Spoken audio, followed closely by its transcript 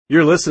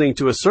You're listening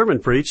to a sermon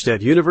preached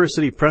at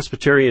University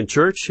Presbyterian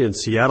Church in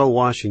Seattle,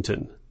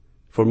 Washington.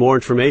 For more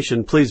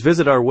information, please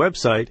visit our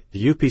website,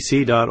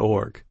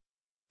 upc.org.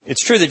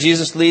 It's true that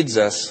Jesus leads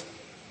us.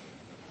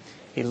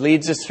 He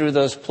leads us through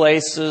those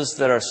places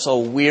that are so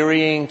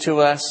wearying to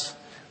us,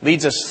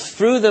 leads us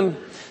through them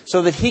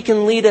so that He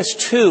can lead us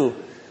to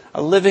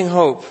a living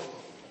hope.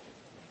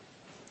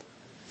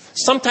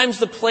 Sometimes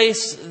the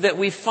place that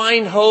we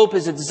find hope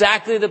is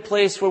exactly the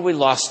place where we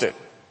lost it.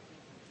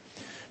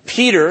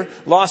 Peter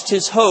lost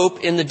his hope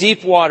in the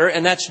deep water,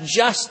 and that's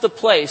just the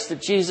place that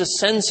Jesus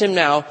sends him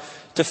now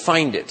to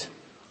find it.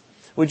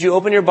 Would you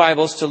open your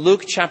Bibles to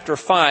Luke chapter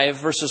 5,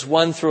 verses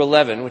 1 through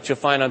 11, which you'll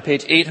find on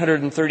page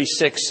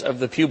 836 of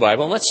the Pew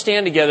Bible. And let's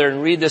stand together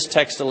and read this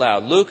text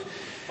aloud. Luke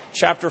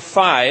chapter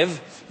 5,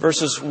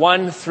 verses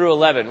 1 through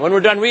 11. When we're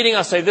done reading,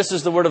 I'll say, "This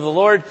is the word of the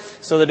Lord,"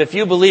 so that if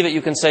you believe it,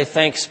 you can say,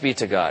 "Thanks be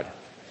to God."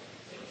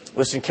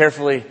 Listen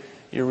carefully.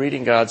 You're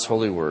reading God's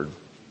holy word.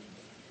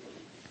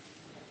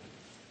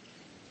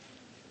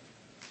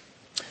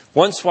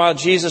 Once while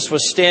Jesus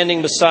was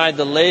standing beside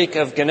the lake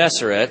of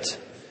Gennesaret,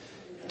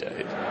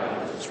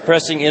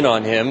 pressing in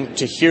on him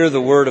to hear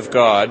the word of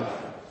God,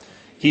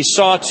 he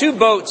saw two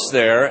boats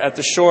there at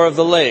the shore of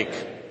the lake.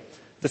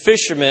 The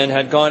fishermen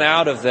had gone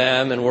out of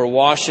them and were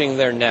washing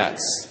their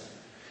nets.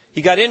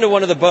 He got into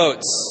one of the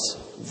boats,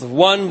 the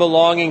one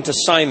belonging to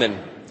Simon,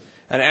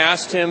 and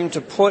asked him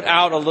to put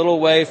out a little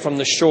way from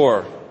the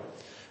shore.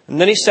 And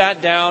then he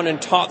sat down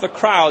and taught the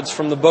crowds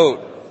from the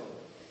boat.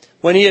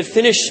 When he had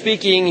finished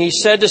speaking, he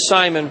said to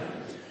Simon,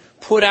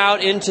 "Put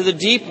out into the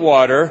deep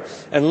water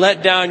and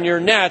let down your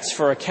nets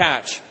for a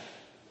catch."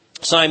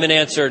 Simon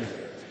answered,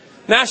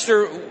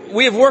 "Master,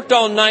 we have worked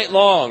all night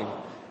long,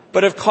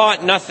 but have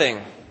caught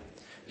nothing.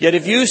 Yet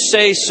if you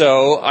say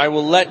so, I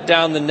will let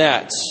down the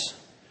nets."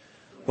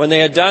 When they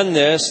had done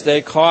this,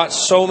 they caught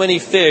so many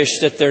fish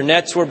that their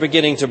nets were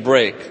beginning to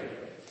break.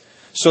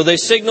 So they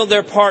signaled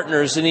their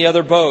partners in the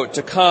other boat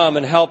to come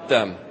and help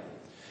them.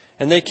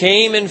 And they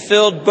came and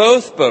filled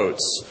both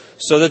boats,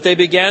 so that they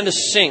began to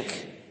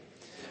sink.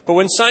 But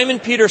when Simon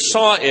Peter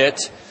saw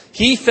it,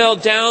 he fell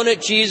down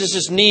at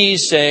Jesus'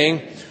 knees,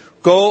 saying,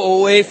 "Go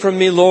away from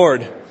me,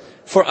 Lord,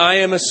 for I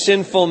am a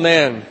sinful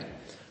man."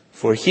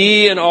 For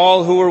he and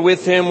all who were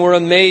with him were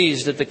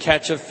amazed at the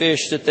catch of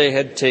fish that they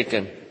had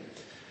taken.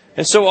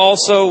 And so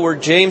also were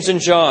James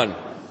and John,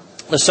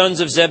 the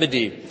sons of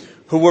Zebedee,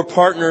 who were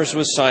partners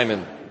with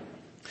Simon.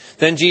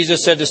 Then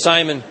Jesus said to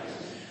Simon,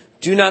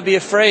 "Do not be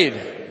afraid.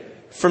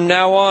 From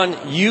now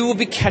on, you will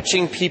be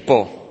catching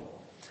people."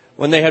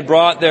 When they had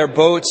brought their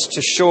boats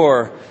to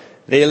shore,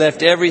 they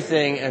left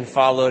everything and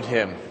followed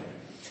him.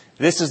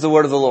 This is the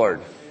word of the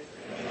Lord.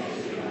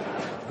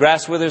 The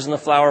grass withers and the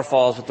flower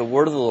falls, but the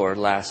word of the Lord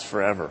lasts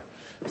forever.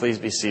 Please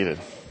be seated.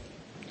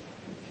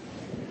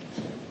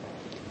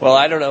 Well,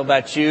 I don't know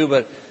about you,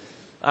 but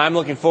I'm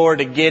looking forward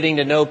to getting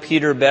to know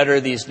Peter better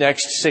these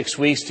next 6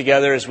 weeks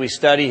together as we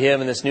study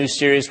him in this new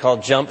series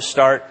called Jump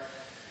Start.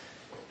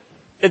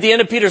 At the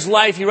end of Peter's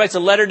life, he writes a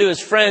letter to his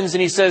friends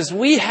and he says,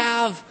 "We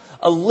have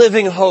a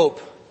living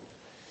hope.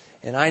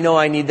 And I know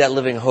I need that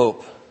living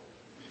hope."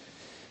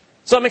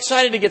 So I'm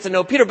excited to get to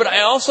know Peter, but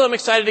I also am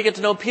excited to get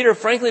to know Peter,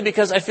 frankly,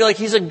 because I feel like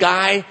he's a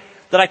guy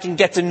that I can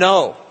get to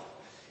know.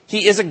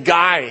 He is a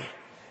guy,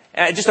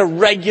 just a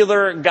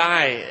regular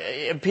guy.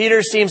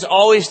 Peter seems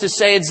always to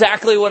say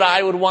exactly what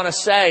I would want to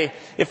say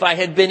if I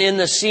had been in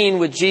the scene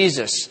with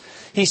Jesus.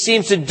 He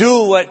seems to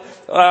do what,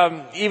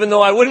 even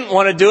though I wouldn't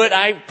want to do it,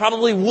 I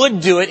probably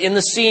would do it in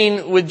the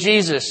scene with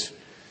Jesus.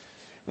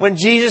 When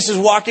Jesus is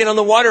walking on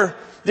the water,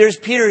 there's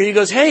Peter. He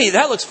goes, "Hey,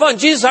 that looks fun.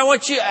 Jesus, I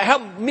want you to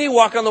help me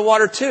walk on the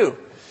water too."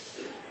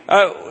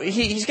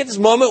 He's got this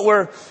moment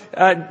where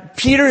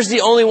Peter's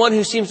the only one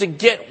who seems to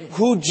get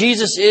who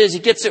Jesus is. He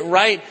gets it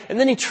right. And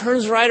then he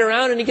turns right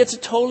around and he gets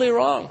it totally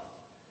wrong.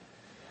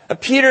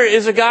 Peter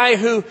is a guy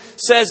who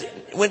says,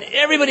 when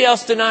everybody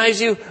else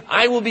denies you,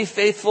 I will be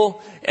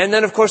faithful. And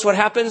then, of course, what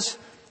happens?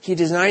 He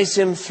denies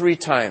him 3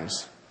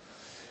 times.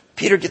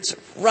 Peter gets it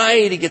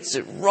right. He gets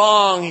it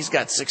wrong. He's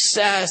got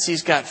success.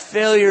 He's got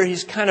failure.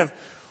 He's kind of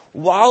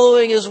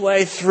wallowing his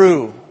way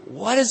through.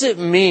 What does it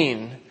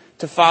mean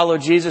to follow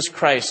Jesus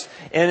Christ?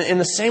 And in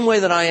the same way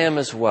that I am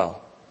as well.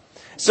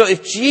 So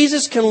if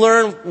Jesus can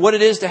learn what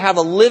it is to have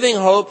a living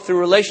hope through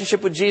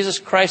relationship with Jesus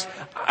Christ,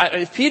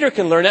 if Peter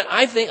can learn it,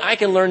 I think I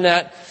can learn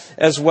that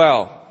as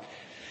well.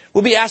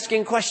 We'll be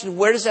asking questions,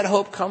 where does that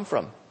hope come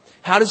from?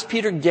 How does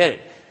Peter get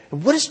it?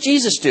 And what does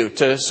Jesus do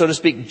to, so to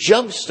speak,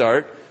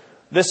 jumpstart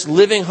this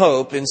living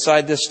hope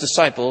inside this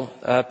disciple,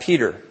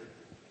 Peter?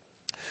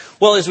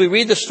 Well, as we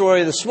read the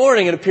story this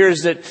morning, it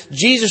appears that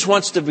Jesus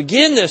wants to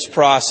begin this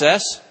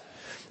process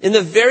in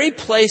the very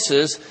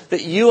places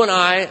that you and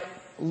I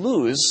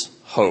lose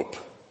hope.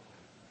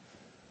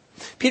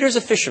 Peter's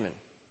a fisherman.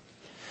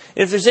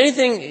 If there's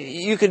anything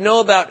you could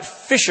know about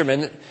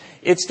fishermen,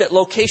 it's that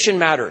location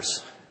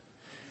matters.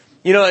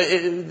 You know,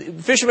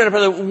 fishermen are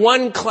probably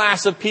one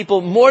class of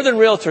people more than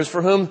realtors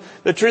for whom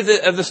the truth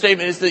of the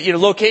statement is that,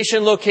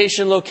 location,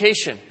 location,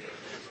 location.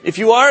 If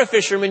you are a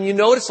fisherman, you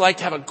know what it's like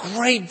to have a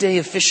great day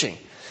of fishing.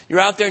 You're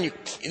out there,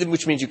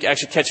 which means you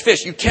actually catch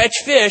fish. You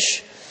catch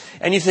fish,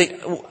 and you think,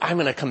 oh, I'm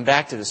going to come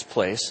back to this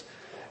place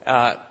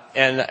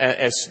and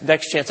as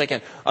next chance I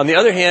can. On the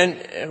other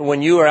hand,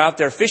 when you are out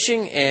there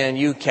fishing and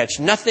you catch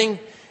nothing,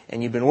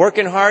 and you've been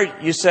working hard,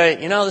 you say,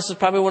 this is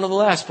probably one of the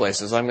last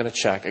places I'm going to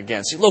check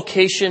again. See,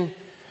 location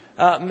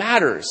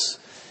matters.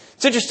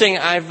 It's interesting,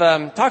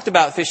 I've talked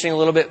about fishing a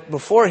little bit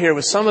before here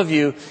with some of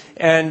you,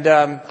 and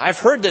I've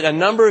heard that a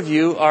number of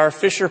you are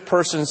fisher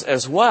persons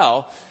as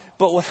well.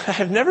 But what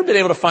I've never been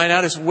able to find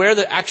out is where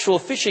the actual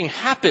fishing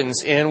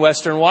happens in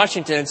Western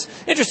Washington. It's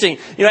interesting.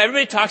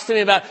 Everybody talks to me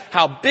about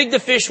how big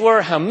the fish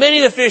were, how many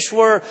the fish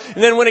were.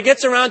 And then when it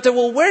gets around to,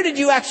 well, where did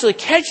you actually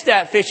catch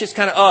that fish? It's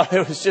kind of,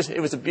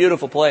 it was a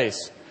beautiful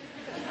place.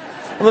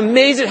 I'm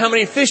amazed at how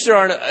many fish there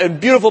are in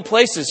beautiful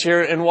places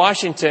here in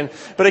Washington,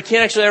 but I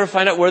can't actually ever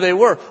find out where they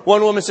were.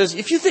 One woman says,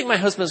 if you think my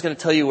husband's going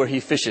to tell you where he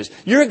fishes,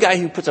 you're a guy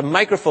who puts a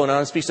microphone on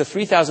and speaks to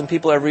 3,000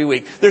 people every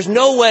week. There's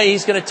no way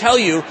he's going to tell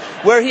you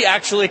where he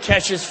actually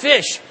catches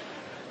fish.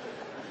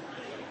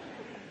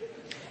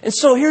 And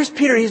so here's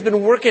Peter. He's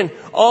been working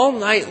all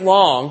night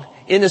long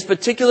in this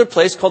particular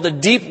place called the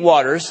Deep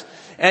Waters,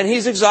 and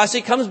he's exhausted.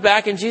 He comes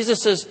back, and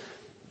Jesus says,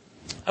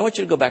 I want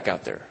you to go back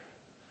out there.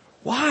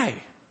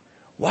 Why?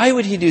 Why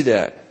would he do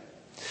that?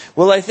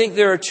 Well, I think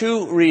there are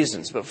two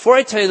reasons. But before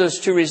I tell you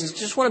those two reasons, I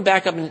just want to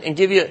back up and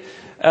give you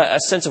a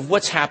sense of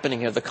what's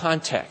happening here, the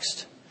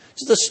context.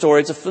 This is a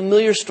story. It's a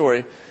familiar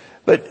story.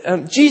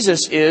 But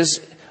Jesus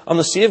is on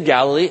the Sea of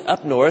Galilee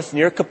up north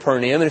near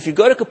Capernaum. And if you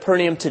go to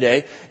Capernaum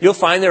today, you'll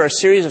find there are a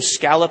series of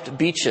scalloped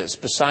beaches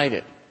beside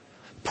it.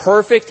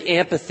 Perfect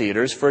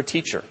amphitheaters for a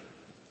teacher.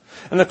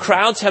 And the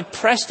crowds have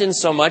pressed in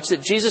so much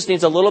that Jesus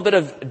needs a little bit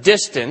of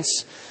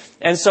distance.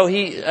 And so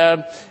he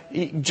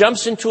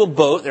jumps into a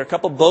boat. There are a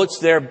couple boats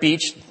there,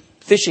 beach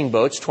fishing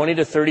boats, 20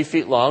 to 30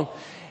 feet long.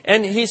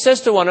 And he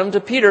says to one of them, to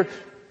Peter,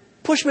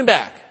 push me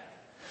back.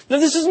 Now,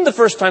 this isn't the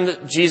first time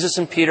that Jesus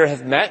and Peter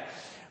have met.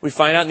 We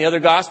find out in the other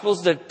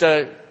Gospels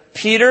that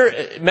Peter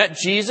met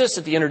Jesus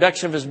at the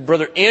introduction of his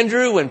brother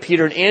Andrew, when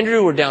Peter and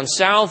Andrew were down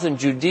south in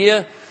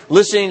Judea,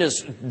 listening to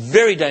this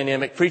very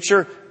dynamic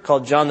preacher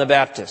called John the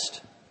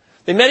Baptist.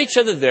 They met each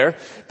other there,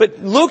 but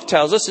Luke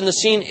tells us in the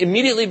scene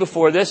immediately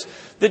before this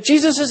that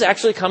Jesus has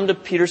actually come to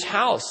Peter's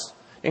house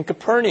in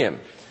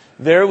Capernaum.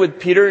 There with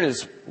Peter and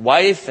his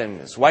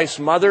wife's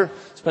mother,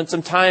 spent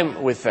some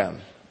time with them.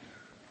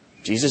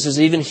 Jesus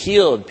has even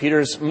healed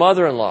Peter's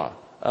mother-in-law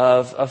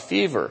of a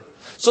fever.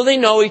 So they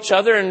know each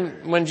other,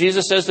 and when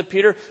Jesus says to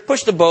Peter,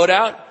 push the boat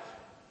out,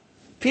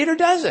 Peter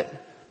does it.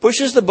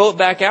 Pushes the boat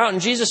back out,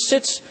 and Jesus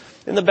sits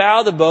in the bow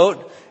of the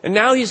boat. And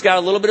now he's got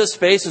a little bit of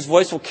space. His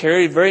voice will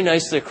carry very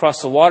nicely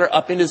across the water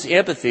up into his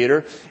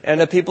amphitheater.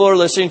 And the people are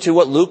listening to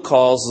what Luke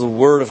calls the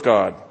Word of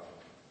God.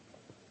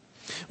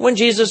 When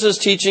Jesus'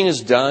 teaching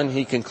is done,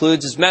 he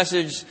concludes his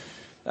message,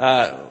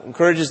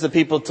 encourages the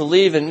people to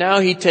leave. And now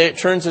he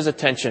turns his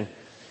attention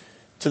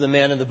to the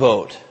man in the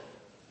boat,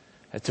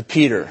 to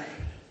Peter.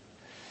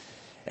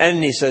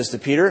 And he says to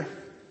Peter,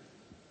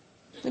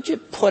 why don't you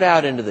put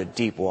out into the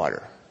deep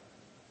water?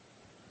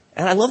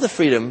 And I love the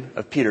freedom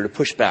of Peter to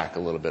push back a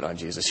little bit on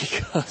Jesus.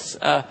 He goes,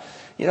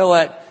 you know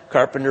what,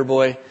 carpenter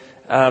boy,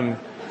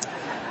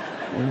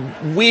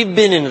 we've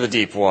been into the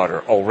deep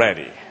water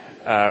already.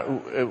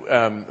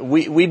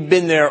 We've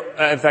been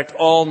there, in fact,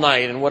 all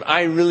night. And what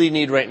I really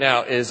need right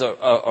now is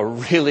a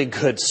really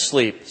good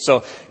sleep.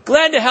 So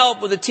glad to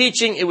help with the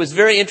teaching. It was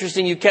very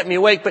interesting. You kept me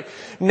awake, but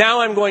now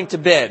I'm going to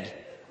bed.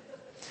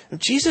 And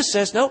Jesus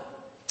says, no,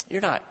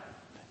 you're not.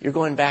 You're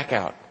going back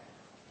out.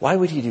 Why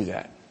would he do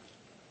that?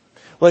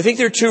 Well, I think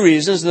there are two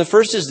reasons. And the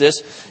first is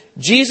this.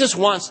 Jesus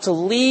wants to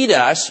lead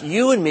us,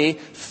 you and me,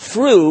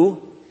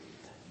 through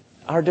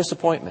our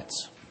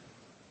disappointments.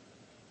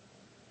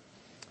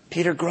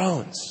 Peter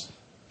groans.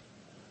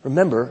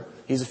 Remember,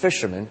 he's a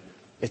fisherman.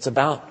 It's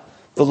about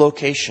the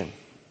location.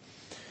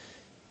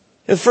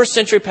 In the first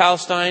century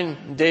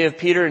Palestine, day of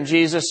Peter and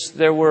Jesus,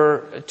 there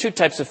were two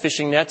types of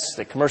fishing nets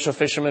that commercial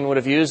fishermen would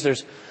have used.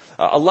 There's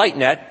a light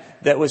net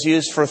that was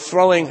used for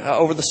throwing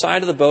over the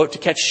side of the boat to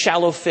catch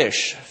shallow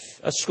fish.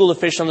 A school of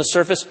fish on the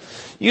surface.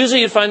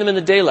 Usually you'd find them in the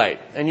daylight,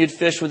 and you'd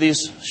fish with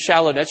these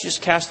shallow nets. You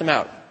just cast them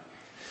out.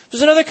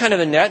 There's another kind of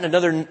a net,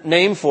 another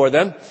name for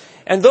them,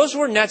 and those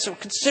were nets that were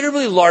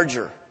considerably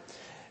larger.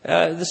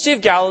 The Sea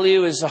of Galilee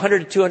is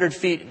 100 to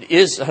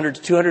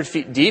 200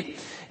 feet deep,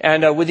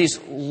 and with these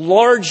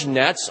large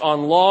nets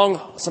on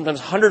long,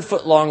 sometimes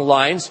 100-foot long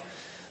lines,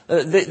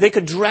 they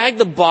could drag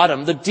the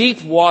bottom, the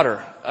deep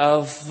water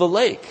of the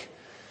lake.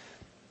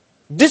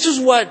 This is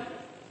what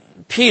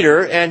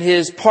Peter and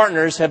his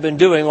partners have been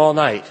doing all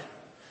night.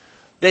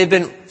 They've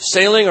been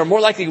sailing, or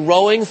more likely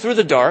rowing through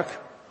the dark,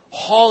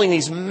 hauling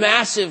these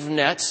massive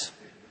nets.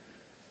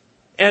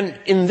 And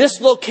in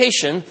this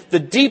location, the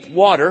deep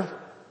water,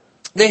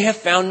 they have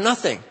found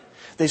nothing.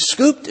 They've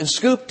scooped and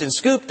scooped and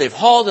scooped. They've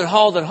hauled and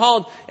hauled and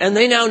hauled. And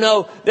they now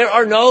know there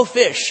are no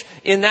fish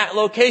in that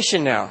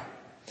location now.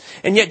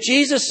 And yet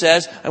Jesus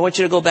says, I want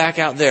you to go back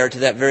out there to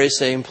that very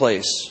same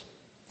place.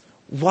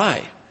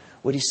 Why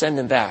would he send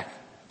them back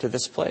to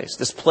this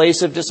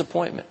place of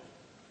disappointment?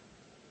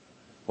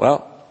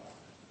 Well,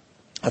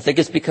 I think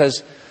it's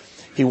because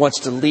he wants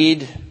to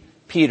lead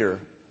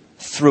Peter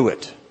through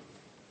it,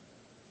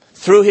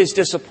 through his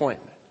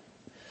disappointment.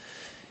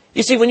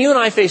 You see, when you and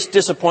I face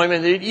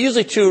disappointment, there are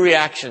usually two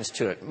reactions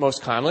to it,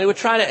 most commonly. We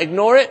try to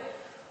ignore it,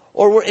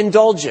 or we'll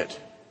indulge it.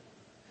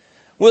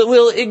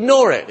 We'll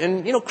ignore it.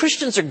 And,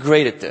 Christians are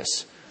great at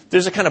this.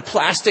 There's a kind of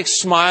plastic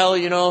smile,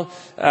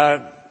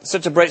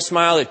 such a bright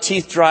smile, the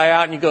teeth dry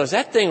out, and you go, is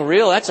that thing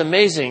real? That's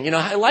amazing.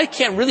 Life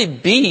can't really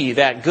be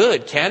that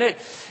good, can it?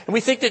 And we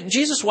think that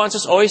Jesus wants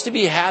us always to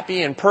be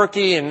happy and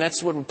perky, and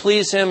that's what would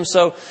please him.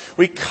 So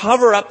we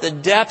cover up the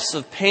depths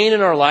of pain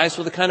in our lives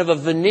with a kind of a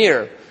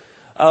veneer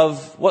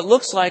of what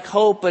looks like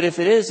hope, but if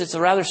it is, it's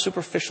a rather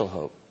superficial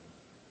hope.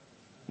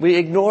 We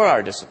ignore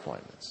our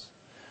disappointments.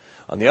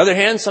 On the other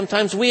hand,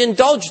 sometimes we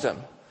indulge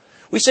them.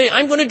 We say,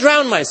 I'm going to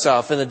drown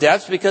myself in the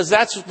depths because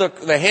that's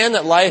the hand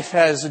that life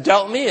has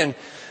dealt me, and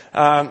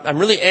I'm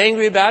really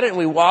angry about it, and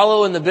we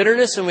wallow in the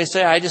bitterness, and we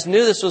say, I just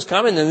knew this was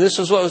coming, and this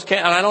was what was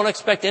coming, and I don't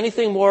expect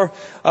anything more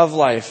of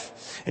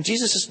life. And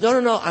Jesus says,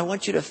 no, I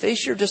want you to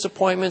face your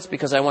disappointments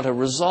because I want to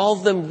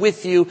resolve them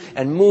with you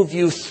and move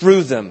you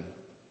through them.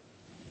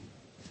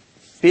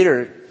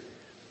 Peter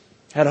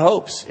had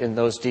hopes in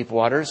those deep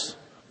waters,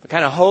 the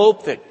kind of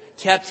hope that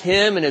kept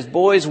him and his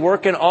boys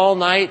working all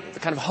night, the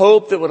kind of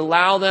hope that would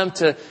allow them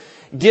to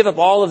give up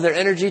all of their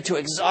energy to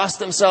exhaust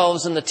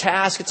themselves in the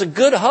task. It's a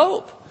good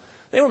hope.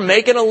 They were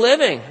making a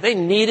living. They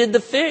needed the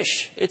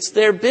fish. It's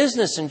their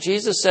business. And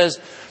Jesus says,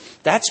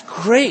 that's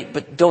great,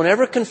 but don't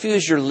ever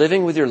confuse your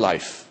living with your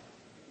life.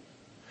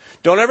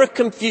 Don't ever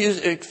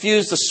confuse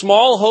the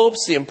small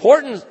hopes, the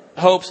important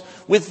hopes,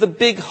 with the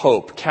big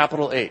hope,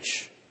 capital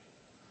H.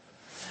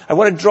 I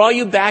want to draw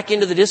you back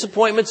into the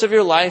disappointments of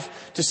your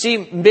life to see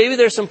maybe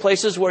there's some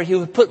places where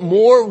you have put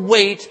more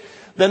weight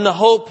than the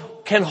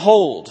hope can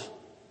hold.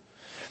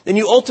 Then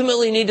you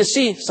ultimately need to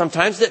see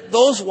sometimes that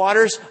those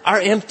waters are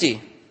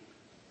empty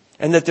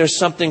and that there's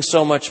something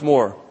so much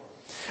more.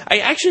 I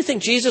actually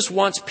think Jesus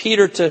wants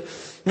Peter to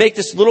make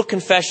this little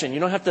confession. You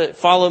don't have to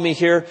follow me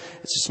here.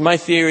 It's just my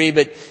theory.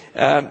 But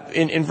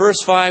in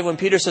verse 5, when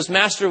Peter says,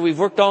 Master, we've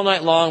worked all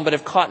night long but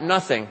have caught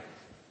nothing.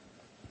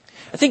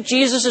 I think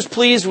Jesus is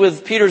pleased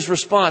with Peter's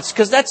response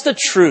because that's the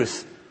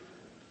truth.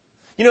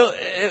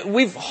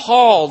 We've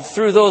hauled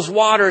through those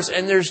waters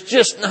and there's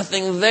just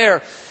nothing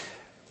there.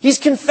 He's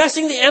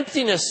confessing the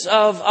emptiness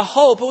of a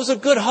hope. It was a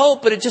good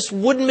hope, but it just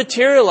wouldn't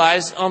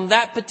materialize on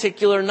that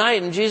particular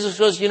night. And Jesus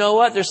goes, you know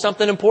what? There's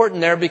something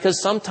important there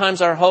because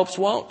sometimes our hopes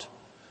won't.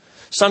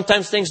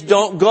 Sometimes things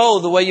don't go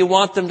the way you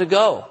want them to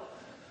go.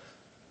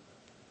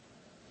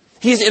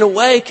 He's in a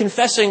way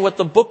confessing what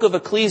the book of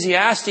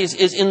Ecclesiastes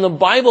is in the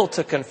Bible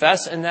to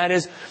confess, and that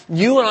is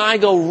you and I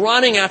go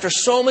running after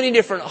so many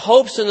different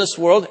hopes in this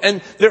world,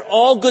 and they're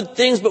all good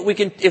things, but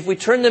if we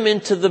turn them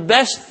into the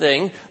best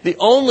thing, the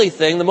only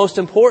thing, the most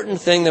important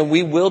thing, then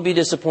we will be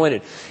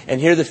disappointed. And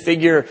here the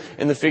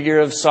figure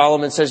of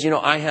Solomon says,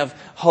 I have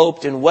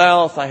hoped in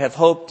wealth, I have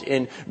hoped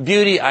in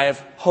beauty, I have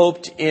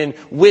hoped in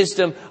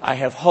wisdom, I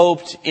have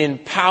hoped in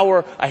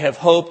power, I have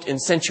hoped in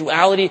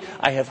sensuality,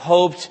 I have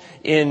hoped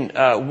in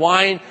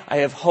wine, I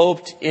have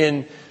hoped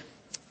in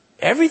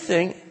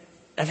everything.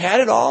 I've had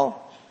it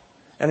all.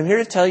 And I'm here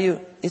to tell you,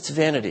 it's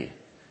vanity.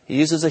 He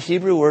uses a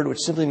Hebrew word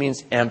which simply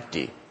means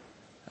empty.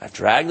 I've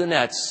dragged the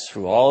nets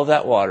through all of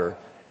that water,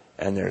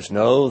 and there's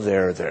no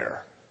there.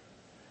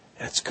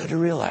 And it's good to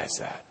realize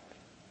that.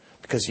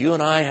 Because you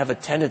and I have a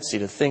tendency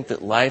to think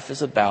that life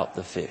is about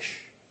the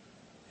fish.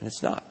 And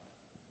it's not.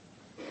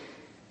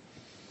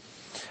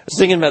 I was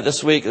thinking about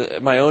this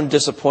week, my own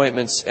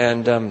disappointments,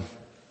 and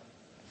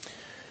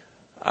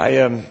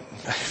I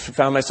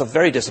found myself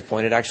very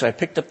disappointed. Actually, I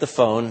picked up the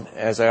phone,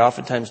 as I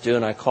oftentimes do,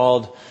 and I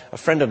called a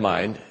friend of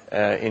mine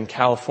in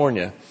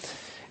California.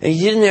 And he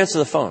didn't answer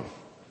the phone.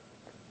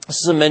 This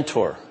is a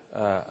mentor,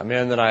 a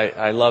man that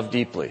I love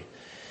deeply.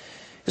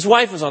 His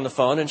wife was on the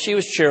phone, and she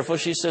was cheerful.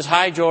 She says,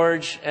 "Hi,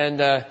 George."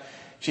 And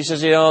she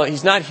says,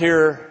 he's not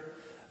here.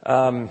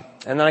 And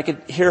then I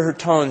could hear her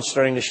tone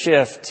starting to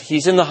shift.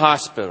 He's in the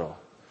hospital.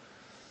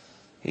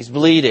 He's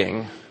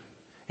bleeding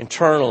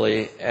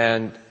internally,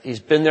 and he's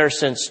been there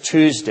since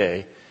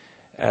Tuesday.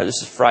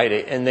 This is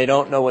Friday, and they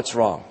don't know what's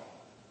wrong.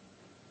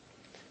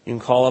 You can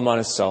call him on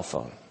his cell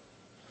phone.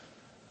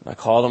 And I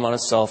called him on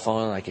his cell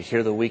phone, and I could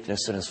hear the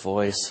weakness in his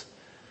voice.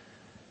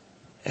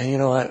 And you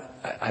know what?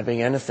 I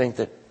began to think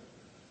that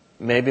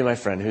maybe my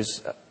friend,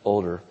 who's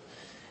older,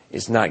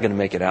 is not going to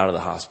make it out of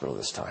the hospital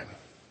this time.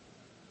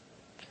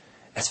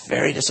 That's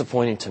very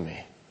disappointing to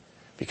me,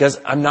 because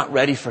I'm not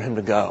ready for him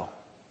to go.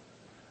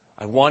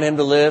 I want him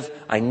to live.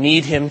 I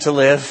need him to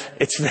live.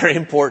 It's very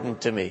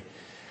important to me.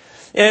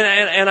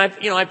 And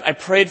I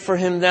prayed for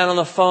him then on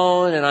the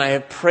phone, and I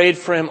have prayed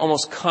for him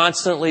almost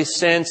constantly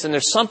since. And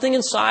there's something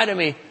inside of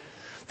me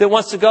that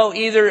wants to go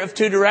either of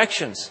two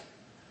directions.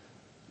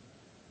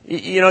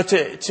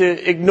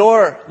 To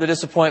ignore the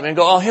disappointment and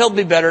go, oh, he'll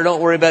be better.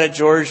 Don't worry about it,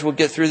 George. We'll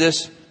get through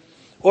this.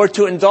 Or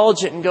to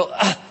indulge it and go,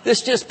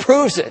 this just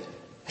proves it.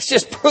 This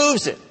just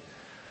proves it.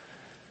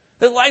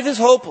 That life is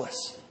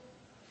hopeless.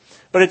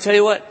 But I tell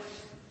you what,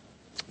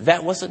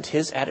 that wasn't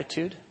his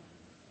attitude.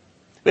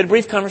 We had a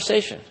brief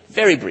conversation,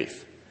 very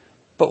brief.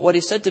 But what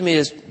he said to me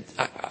is,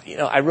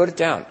 I wrote it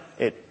down.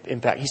 It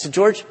impacted. He said,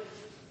 George,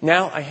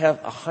 now I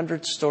have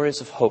 100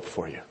 stories of hope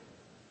for you.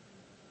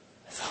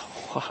 I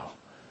thought, wow,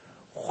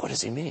 what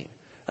does he mean?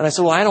 And I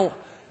said, well,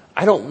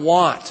 I don't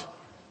want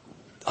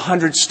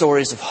 100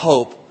 stories of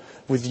hope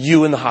with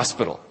you in the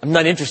hospital. I'm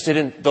not interested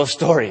in those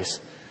stories.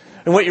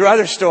 I want your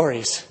other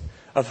stories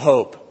of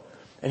hope.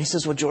 And he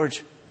says, well,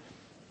 George,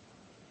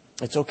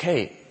 it's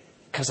okay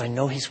because I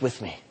know he's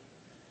with me.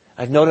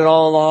 I've known it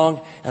all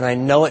along, and I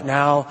know it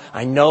now.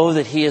 I know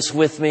that he is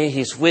with me.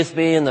 He's with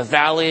me in the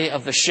valley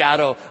of the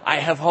shadow. I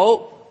have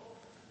hope.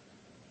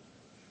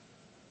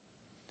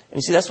 And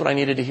you see, that's what I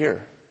needed to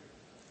hear.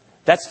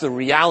 That's the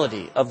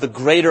reality of the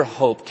greater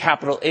hope,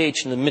 capital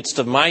H, in the midst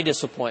of my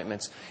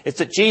disappointments. It's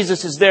that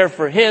Jesus is there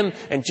for him,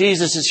 and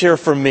Jesus is here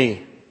for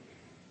me.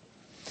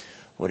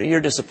 What are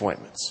your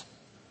disappointments?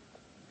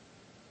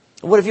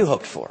 What have you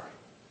hoped for?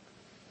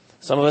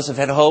 Some of us have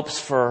had hopes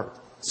for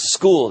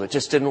school that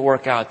just didn't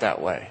work out that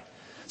way.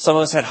 Some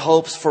of us had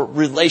hopes for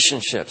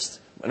relationships,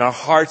 and our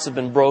hearts have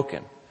been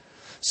broken.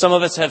 Some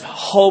of us have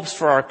hopes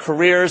for our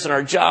careers and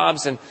our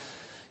jobs, and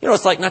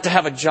it's like not to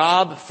have a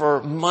job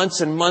for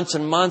months and months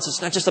and months.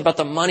 It's not just about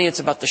the money, it's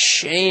about the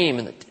shame,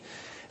 and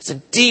it's a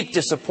deep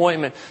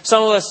disappointment.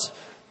 Some of us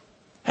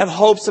have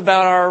hopes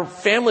about our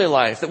family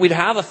life, that we'd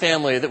have a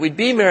family, that we'd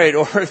be married,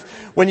 or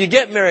when you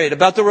get married,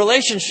 about the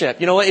relationship.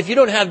 You know what? If you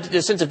don't have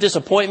a sense of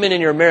disappointment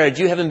in your marriage,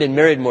 you haven't been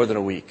married more than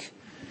a week.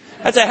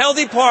 That's a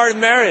healthy part of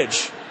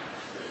marriage.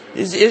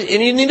 And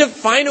you need to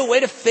find a way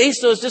to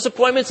face those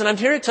disappointments. And I'm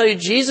here to tell you,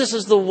 Jesus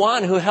is the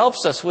one who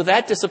helps us with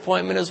that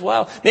disappointment as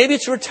well. Maybe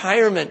it's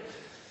retirement.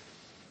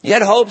 You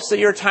had hopes that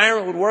your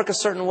retirement would work a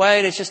certain way,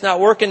 and it's just not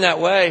working that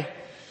way.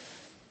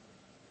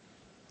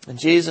 And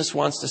Jesus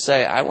wants to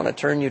say, I want to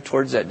turn you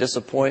towards that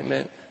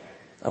disappointment.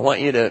 I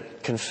want you to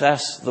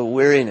confess the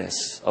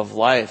weariness of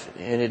life,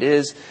 and it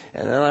is.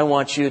 And then I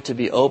want you to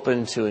be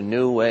open to a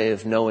new way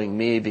of knowing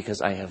me,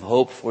 because I have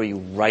hope for you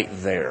right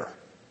there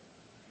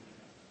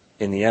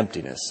in the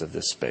emptiness of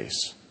this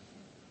space.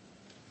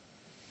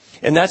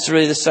 And that's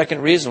really the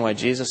second reason why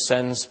Jesus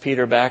sends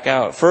Peter back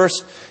out.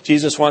 First,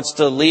 Jesus wants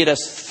to lead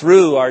us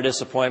through our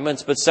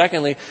disappointments. But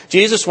secondly,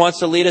 Jesus wants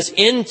to lead us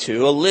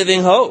into a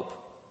living hope.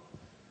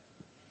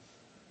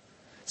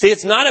 See,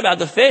 it's not about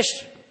the fish,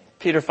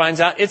 Peter finds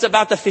out. It's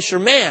about the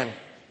fisherman.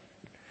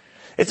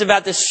 It's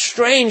about this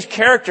strange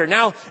character,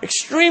 now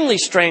extremely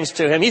strange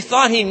to him. He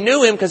thought he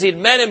knew him because he'd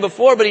met him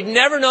before, but he'd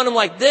never known him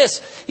like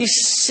this.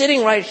 He's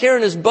sitting right here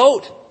in his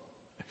boat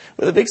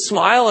with a big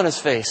smile on his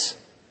face.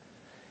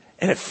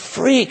 And it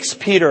freaks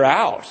Peter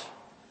out.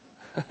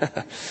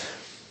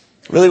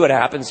 Really what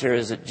happens here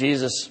is that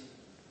Jesus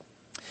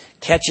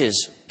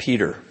catches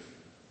Peter.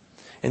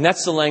 And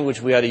that's the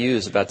language we ought to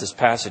use about this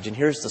passage. And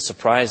here's the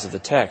surprise of the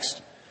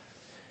text.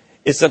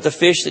 It's not the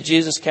fish that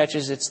Jesus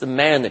catches, it's the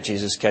man that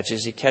Jesus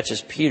catches. He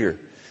catches Peter.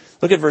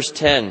 Look at verse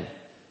 10.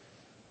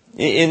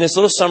 In this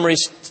little summary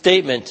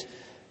statement,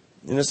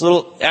 in this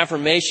little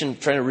affirmation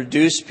trying to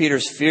reduce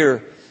Peter's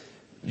fear,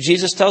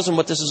 Jesus tells him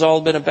what this has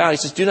all been about. He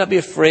says, do not be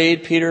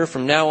afraid, Peter.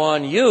 From now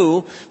on,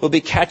 you will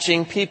be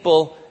catching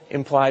people,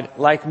 implied,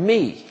 like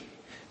me.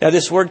 Now,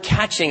 this word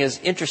catching is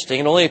interesting.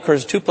 It only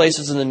occurs 2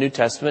 places in the New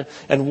Testament,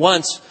 and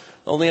once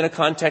only in a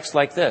context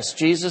like this.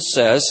 Jesus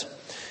says,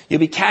 you'll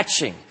be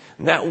catching.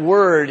 And that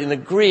word in the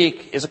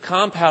Greek is a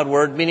compound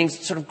word meaning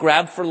sort of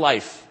grab for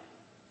life.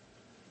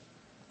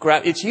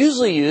 It's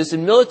usually used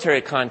in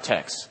military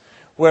contexts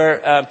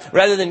where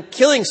rather than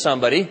killing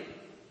somebody,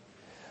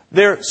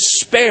 they're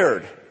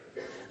spared.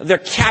 They're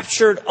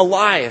captured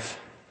alive.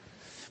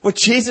 What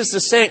Jesus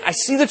is saying, I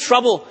see the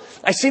trouble.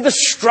 I see the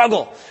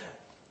struggle.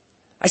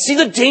 I see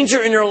the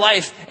danger in your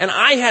life. And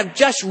I have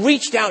just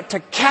reached out to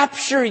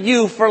capture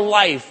you for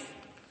life.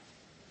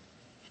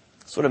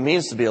 That's what it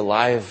means to be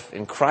alive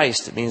in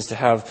Christ. It means to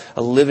have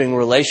a living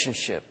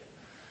relationship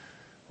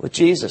with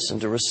Jesus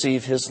and to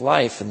receive His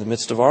life in the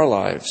midst of our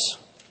lives.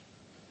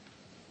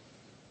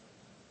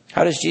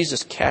 How does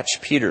Jesus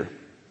catch Peter?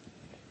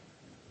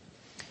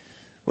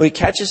 Well, He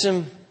catches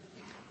him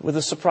with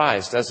a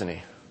surprise, doesn't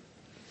He?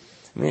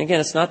 I mean, again,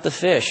 it's not the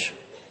fish.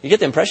 You get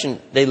the impression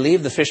they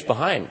leave the fish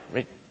behind.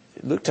 Right?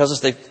 Luke tells us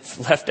they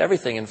left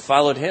everything and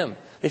followed Him.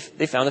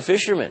 They found the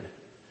fisherman.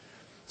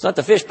 It's not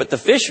the fish, but the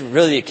fish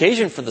really the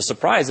occasion for the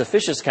surprise. The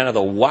fish is kind of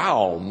the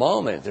wow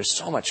moment. There's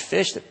so much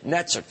fish. The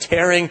nets are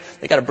tearing.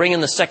 They got to bring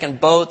in the second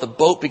boat. The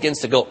boat begins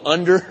to go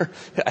under.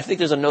 I think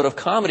there's a note of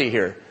comedy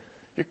here.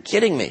 You're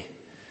kidding me.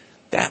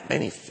 That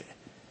many fish.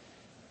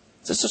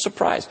 It's just a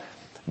surprise.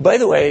 By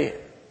the way,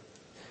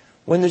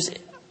 when there's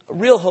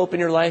real hope in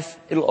your life,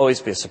 it'll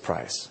always be a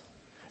surprise.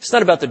 It's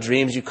not about the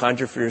dreams you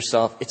conjure for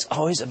yourself. It's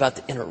always about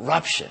the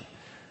interruption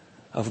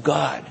of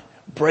God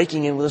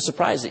breaking in with a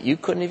surprise that you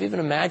couldn't have even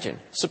imagined.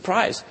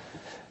 Surprise.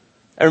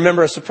 I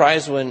remember a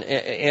surprise when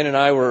Ann and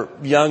I were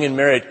young and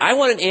married. I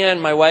wanted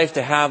Ann, my wife,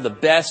 to have the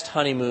best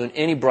honeymoon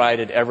any bride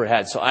had ever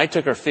had. So I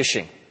took her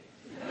fishing.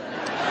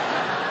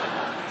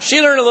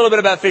 She learned a little bit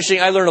about fishing.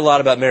 I learned a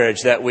lot about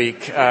marriage that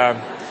week.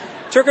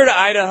 Took her to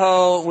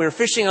Idaho. We were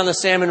fishing on the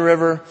Salmon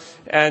River,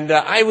 and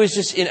I was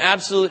just in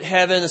absolute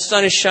heaven. The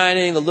sun is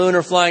shining, the loon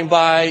are flying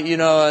by,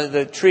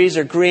 the trees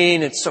are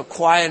green. It's so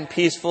quiet and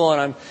peaceful,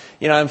 and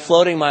I'm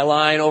floating my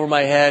line over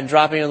my head,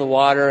 dropping in the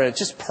water. And it's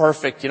just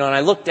perfect, and I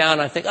look down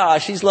and I think,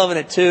 she's loving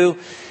it too.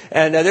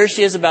 And there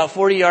she is about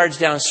 40 yards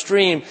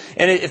downstream.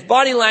 And if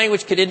body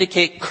language could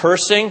indicate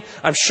cursing,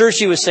 I'm sure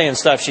she was saying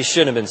stuff she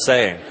shouldn't have been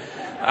saying.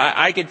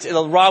 I could.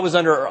 The rod was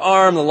under her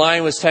arm. The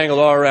line was tangled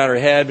all around her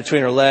head,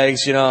 between her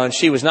legs, and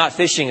she was not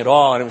fishing at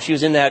all. And she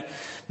was in that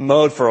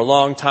mode for a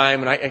long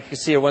time. And I could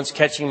see her once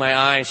catching my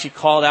eye, and she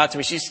called out to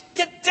me. She's,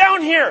 "Get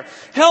down here!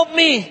 Help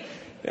me!"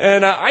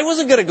 And I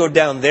wasn't going to go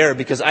down there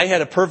because I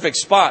had a perfect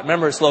spot.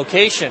 Remember its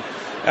location.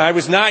 I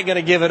was not going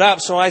to give it up.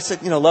 So I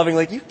said,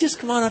 lovingly, "You just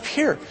come on up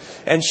here."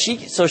 And she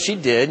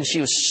did, and she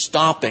was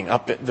stomping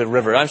up at the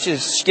river. She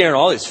was scaring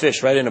all these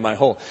fish right into my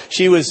hole.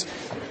 She was.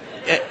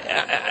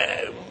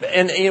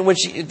 And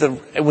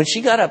when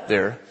she got up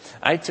there,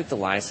 I took the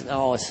line and said,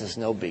 "This is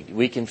no big.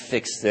 We can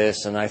fix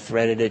this." And I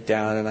threaded it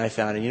down, and I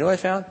found it. You know what I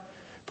found?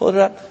 Pulled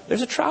it up.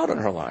 There's a trout on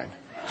her line.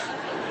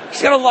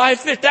 She's got a live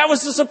fish. That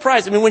was the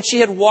surprise. When she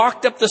had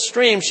walked up the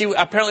stream, she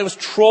apparently was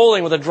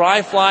trolling with a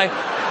dry fly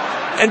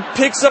and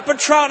picks up a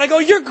trout. And I go,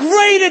 "You're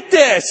great at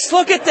this.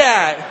 Look at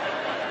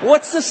that.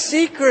 What's the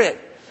secret?"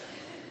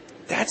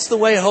 That's the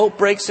way hope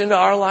breaks into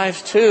our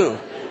lives too.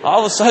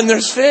 All of a sudden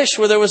there's fish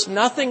where there was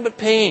nothing but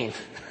pain.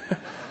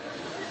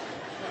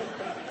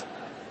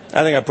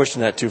 I think I'm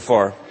pushing that too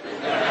far.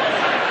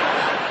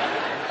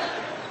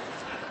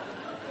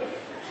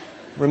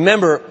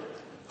 Remember,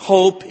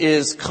 hope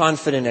is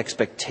confident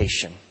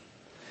expectation.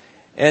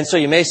 And so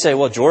you may say,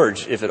 "Well,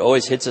 George, if it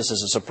always hits us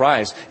as a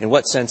surprise, in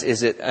what sense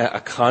is it a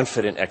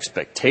confident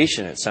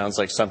expectation? It sounds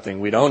like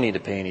something we don't need to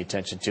pay any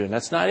attention to." And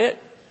that's not it.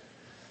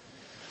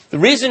 The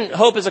reason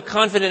hope is a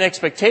confident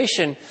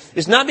expectation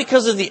is not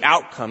because of the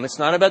outcome. It's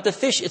not about the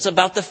fish. It's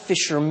about the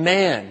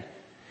fisherman.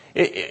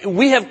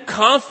 We have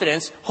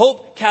confidence,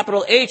 hope,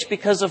 capital H,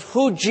 because of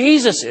who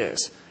Jesus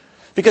is.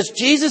 Because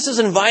Jesus is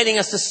inviting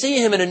us to see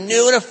Him in a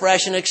new and a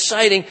fresh and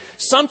exciting,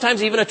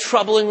 sometimes even a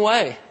troubling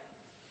way.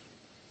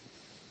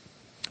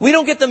 We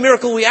don't get the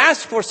miracle we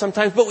ask for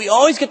sometimes, but we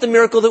always get the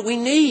miracle that we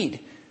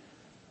need.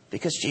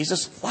 Because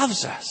Jesus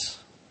loves us.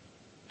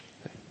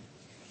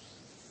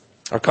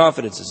 Our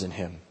confidence is in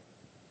Him.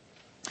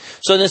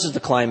 So this is the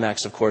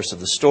climax, of course, of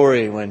the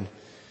story when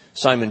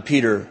Simon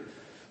Peter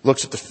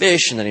looks at the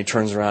fish and then he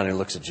turns around and he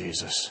looks at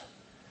Jesus.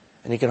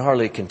 And he can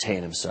hardly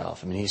contain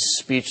himself. He's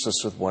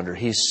speechless with wonder.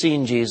 He's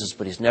seen Jesus,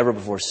 but he's never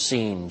before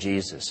seen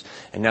Jesus.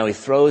 And now he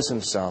throws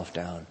himself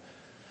down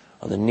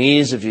on the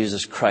knees of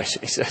Jesus Christ.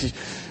 He says,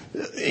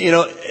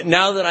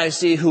 "Now that I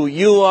see who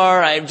you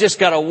are, I've just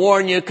got to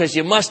warn you because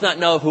you must not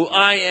know who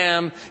I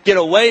am. Get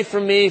away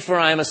from me, for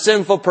I am a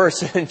sinful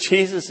person." And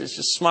Jesus is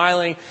just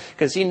smiling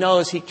because he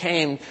knows he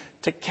came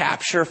to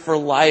capture for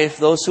life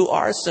those who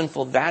are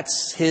sinful.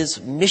 That's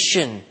his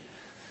mission.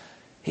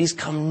 He's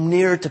come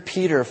near to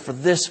Peter for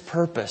this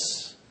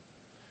purpose.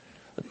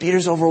 But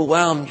Peter's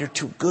overwhelmed. "You're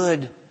too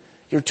good.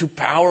 You're too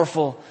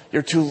powerful.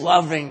 You're too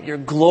loving. Your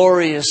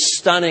glory is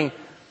stunning."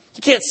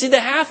 He can't see the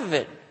half of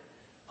it.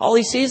 All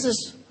he sees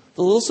is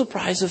the little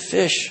surprise of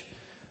fish.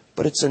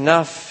 But it's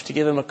enough to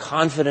give him a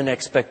confident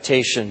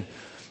expectation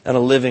and a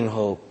living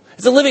hope.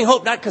 It's a living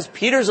hope not because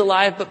Peter's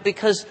alive, but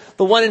because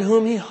the one in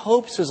whom he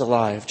hopes is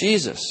alive,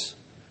 Jesus.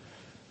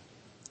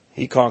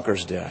 He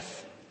conquers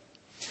death.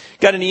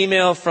 Got an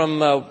email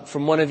from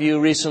one of you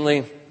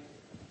recently.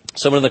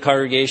 Someone in the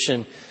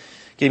congregation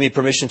gave me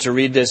permission to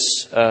read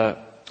this.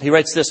 He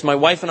writes this: "My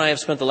wife and I have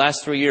spent the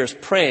last 3 years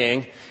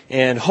praying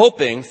and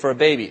hoping for a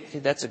baby."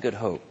 That's a good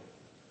hope.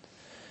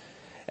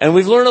 "And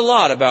we've learned a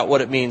lot about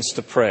what it means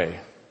to pray.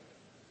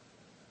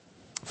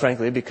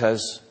 Frankly,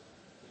 because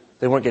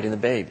they weren't getting the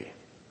baby.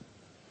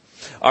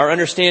 Our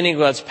understanding of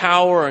God's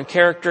power and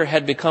character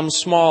had become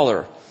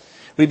smaller.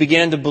 We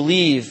began to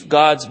believe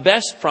God's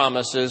best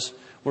promises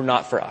were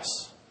not for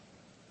us.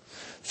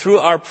 Through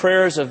our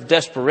prayers of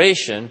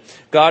desperation,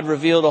 God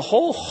revealed a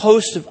whole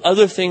host of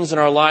other things in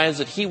our lives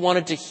that He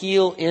wanted to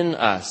heal in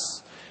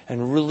us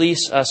and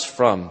release us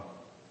from.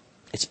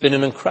 It's been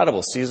an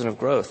incredible season of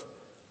growth.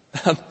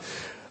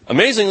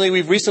 Amazingly,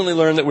 we've recently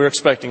learned that we're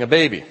expecting a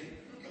baby.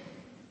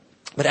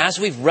 But as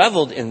we've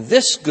reveled in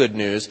this good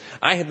news,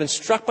 I have been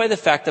struck by the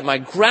fact that my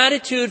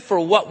gratitude for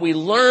what we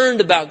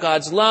learned about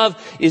God's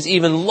love is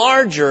even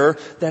larger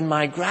than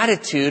my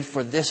gratitude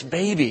for this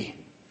baby."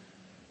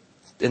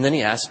 And then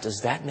he asks, "Does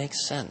that make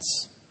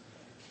sense?"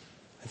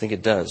 I think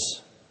it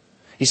does.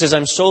 He says,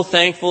 "I'm so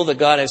thankful that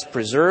God has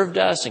preserved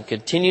us and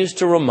continues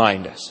to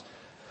remind us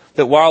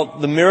that while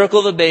the miracle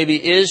of the baby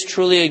is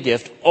truly a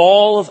gift,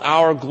 all of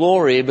our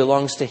glory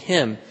belongs to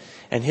Him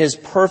and His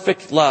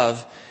perfect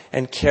love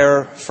and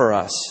care for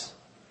us."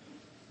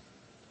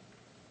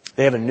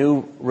 They have a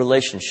new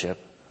relationship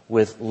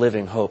with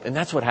living hope. And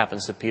that's what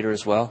happens to Peter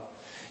as well.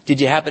 Did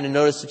you happen to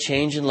notice the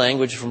change in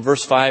language from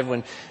verse 5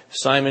 when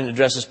Simon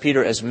addresses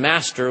Peter as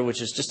master,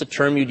 which is just a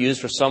term you'd use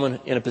for someone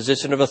in a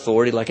position of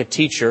authority, like a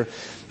teacher.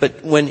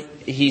 But when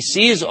he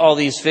sees all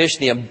these fish,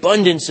 the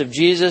abundance of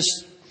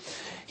Jesus,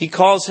 he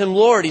calls him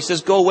Lord. He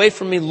says, "Go away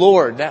from me,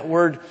 Lord." That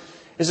word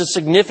is a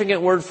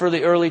significant word for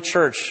the early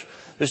church.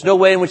 There's no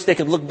way in which they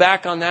could look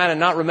back on that and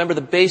not remember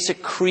the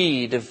basic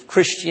creed of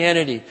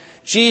Christianity.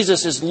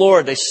 Jesus is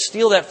Lord. They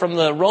steal that from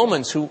the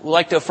Romans who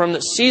like to affirm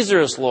that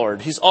Caesar is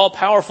Lord. He's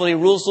all-powerful and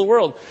he rules the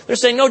world. They're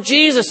saying, no,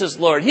 Jesus is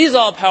Lord. He's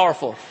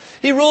all-powerful.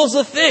 He rules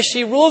the fish.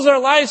 He rules our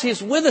lives.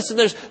 He's with us. And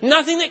there's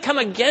nothing that come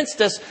against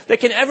us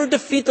that can ever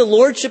defeat the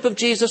lordship of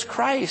Jesus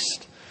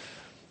Christ.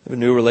 We have a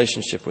new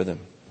relationship with him.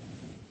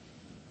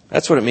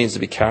 That's what it means to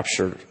be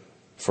captured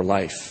for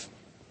life.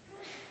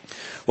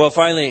 Well,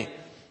 finally,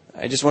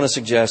 I just want to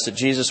suggest that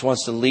Jesus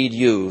wants to lead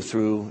you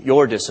through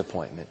your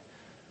disappointment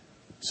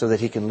so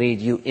that he can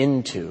lead you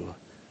into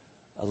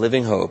a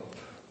living hope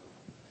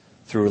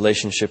through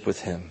relationship with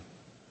him.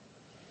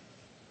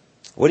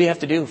 What do you have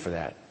to do for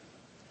that?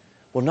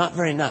 Well,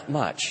 not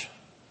much.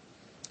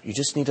 You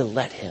just need to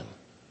let him.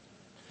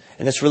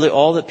 And that's really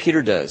all that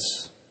Peter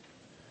does.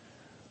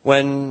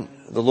 When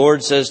the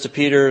Lord says to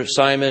Peter,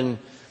 "Simon,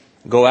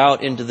 go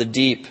out into the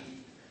deep,"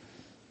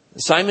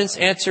 Simon's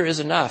answer is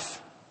enough.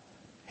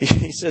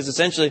 He says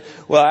essentially,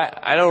 well,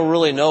 I don't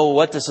really know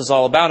what this is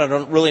all about. I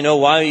don't really know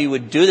why you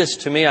would do this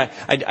to me.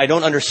 I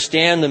don't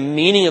understand the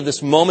meaning of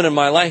this moment in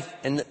my life.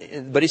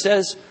 But he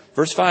says,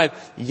 verse 5,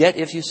 "Yet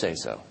if you say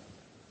so."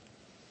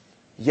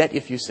 Yet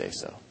if you say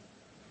so.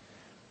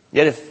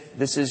 Yet if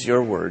this is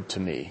your word to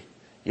me.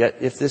 Yet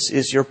if this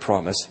is your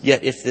promise.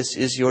 Yet if this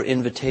is your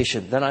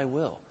invitation, then I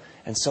will.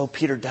 And so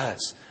Peter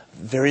does.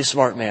 Very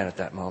smart man at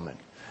that moment.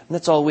 And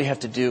that's all we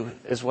have to do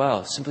as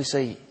well. Simply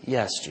say,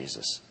 "Yes,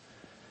 Jesus.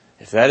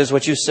 If that is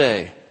what you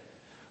say,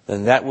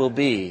 then that will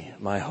be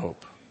my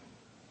hope."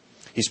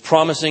 He's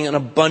promising an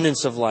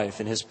abundance of life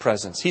in his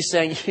presence. He's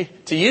saying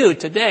to you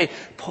today,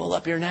 pull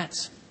up your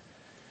nets.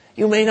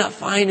 You may not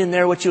find in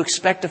there what you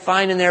expect to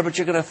find in there, but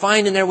you're going to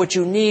find in there what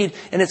you need,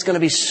 and it's going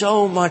to be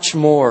so much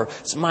more.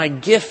 It's my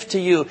gift to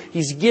you.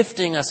 He's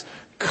gifting us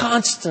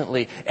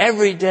constantly,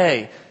 every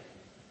day,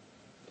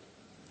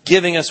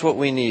 giving us what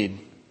we need.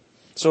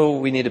 So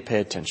we need to pay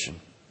attention.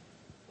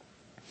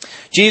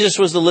 Jesus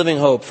was the living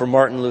hope for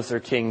Martin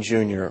Luther King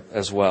Jr.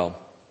 as well.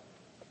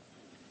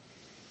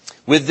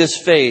 With this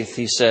faith,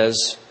 he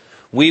says,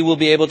 we will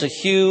be able to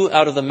hew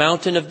out of the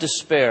mountain of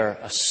despair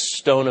a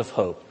stone of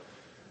hope.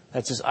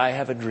 That's his "I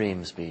Have a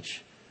Dream"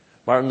 speech.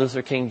 Martin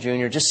Luther King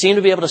Jr. just seemed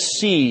to be able to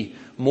see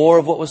more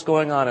of what was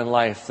going on in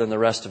life than the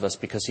rest of us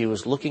because he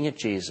was looking at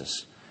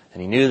Jesus.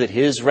 And he knew that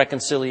his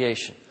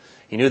reconciliation,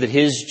 he knew that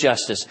his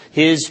justice,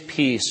 his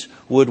peace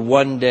would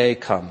one day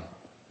come.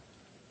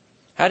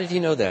 How did he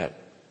know that?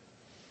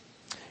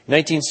 In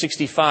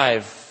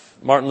 1965,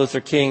 Martin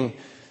Luther King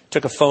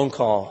took a phone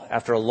call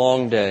after a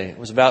long day. It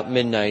was about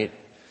midnight,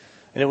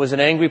 and it was an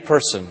angry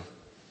person.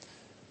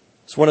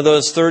 It's one of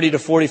those 30 to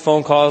 40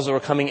 phone calls that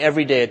were coming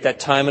every day at that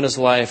time in his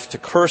life to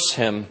curse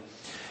him.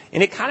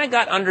 And it kind of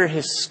got under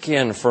his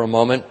skin for a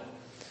moment.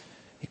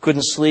 He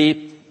couldn't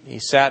sleep. He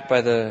sat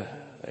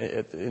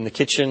in the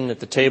kitchen at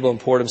the table and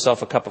poured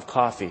himself a cup of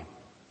coffee.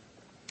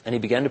 And he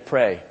began to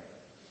pray.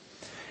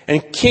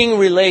 And King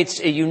relates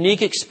a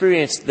unique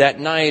experience that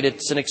night.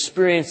 It's an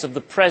experience of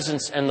the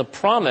presence and the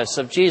promise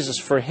of Jesus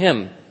for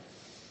him.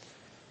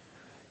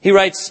 He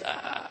writes,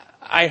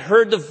 "I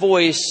heard the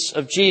voice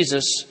of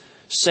Jesus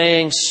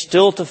saying,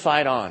 'Still to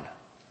fight on.'"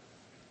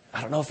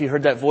 I don't know if he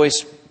heard that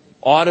voice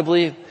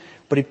audibly,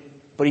 but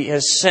he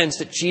has sensed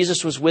that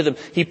Jesus was with him.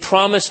 "He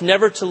promised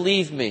never to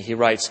leave me," he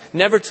writes,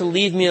 "never to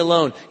leave me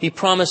alone. He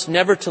promised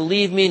never to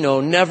leave me, no,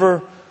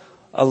 never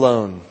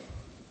alone."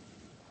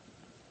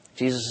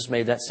 Jesus has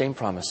made that same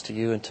promise to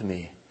you and to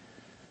me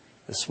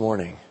this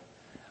morning.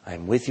 "I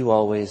am with you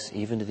always,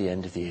 even to the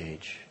end of the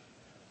age.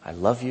 I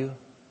love you.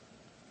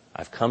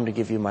 I've come to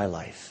give you my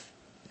life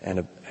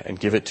and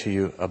give it to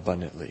you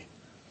abundantly."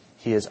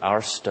 He is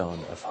our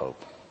stone of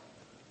hope.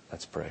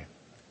 Let's pray.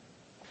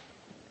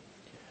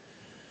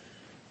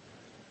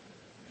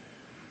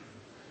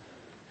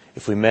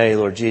 If we may,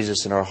 Lord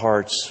Jesus, in our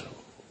hearts,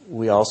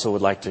 we also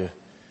would like to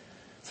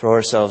throw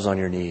ourselves on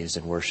your knees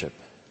and worship.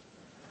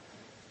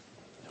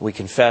 We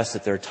confess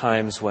that there are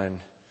times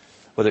when,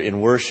 whether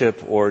in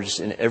worship or just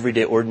in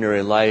everyday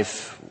ordinary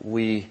life,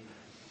 we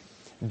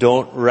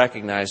don't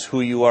recognize who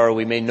you are.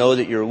 We may know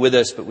that you're with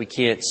us, but we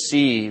can't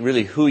see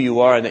really who you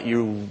are and that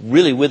you're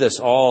really with us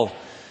all,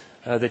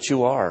 that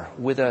you are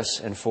with us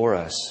and for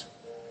us.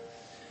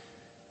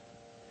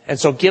 And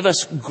so give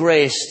us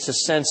grace to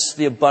sense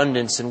the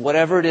abundance in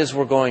whatever it is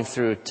we're going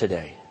through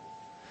today.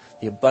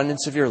 The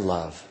abundance of your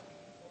love.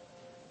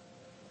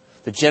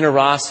 The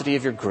generosity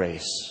of your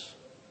grace.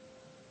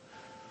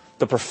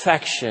 The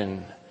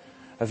perfection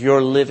of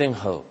your living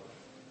hope.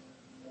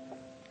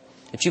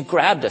 That you've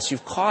grabbed us,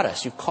 you've caught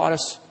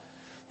us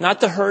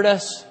not to hurt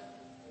us,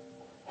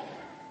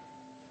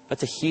 but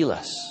to heal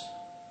us.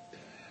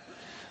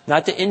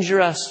 Not to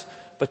injure us,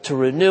 but to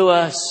renew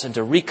us and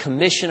to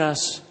recommission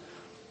us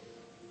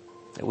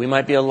that we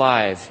might be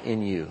alive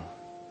in you.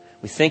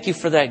 We thank you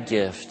for that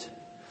gift.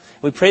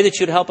 We pray that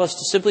you'd help us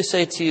to simply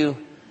say to you,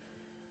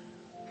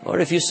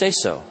 Lord, if you say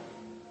so,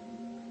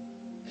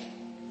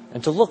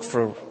 and to look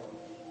for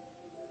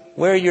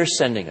where you're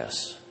sending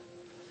us.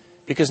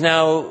 Because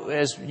now,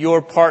 as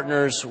your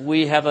partners,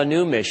 we have a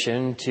new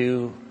mission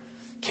to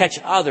catch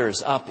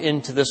others up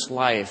into this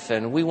life.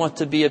 And we want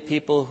to be a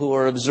people who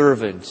are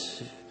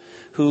observant,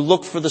 who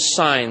look for the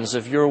signs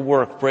of your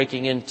work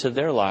breaking into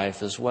their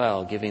life as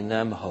well, giving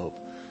them hope.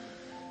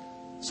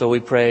 So we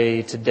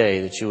pray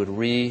today that you would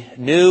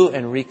renew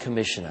and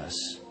recommission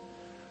us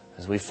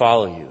as we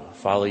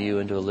follow you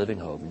into a living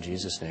hope. In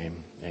Jesus'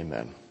 name,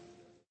 amen.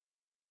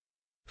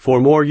 For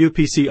more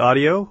UPC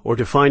audio or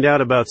to find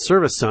out about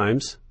service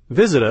times,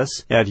 visit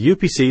us at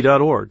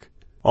upc.org.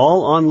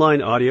 All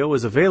online audio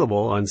is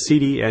available on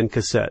CD and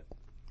cassette.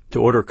 To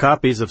order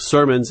copies of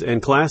sermons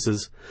and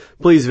classes,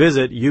 please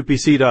visit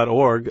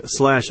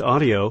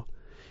upc.org/audio,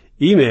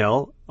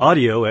 email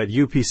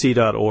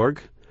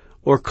audio@upc.org,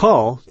 or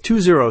call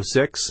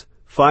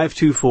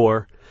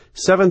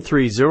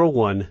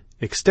 206-524-7301,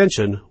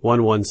 extension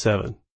 117.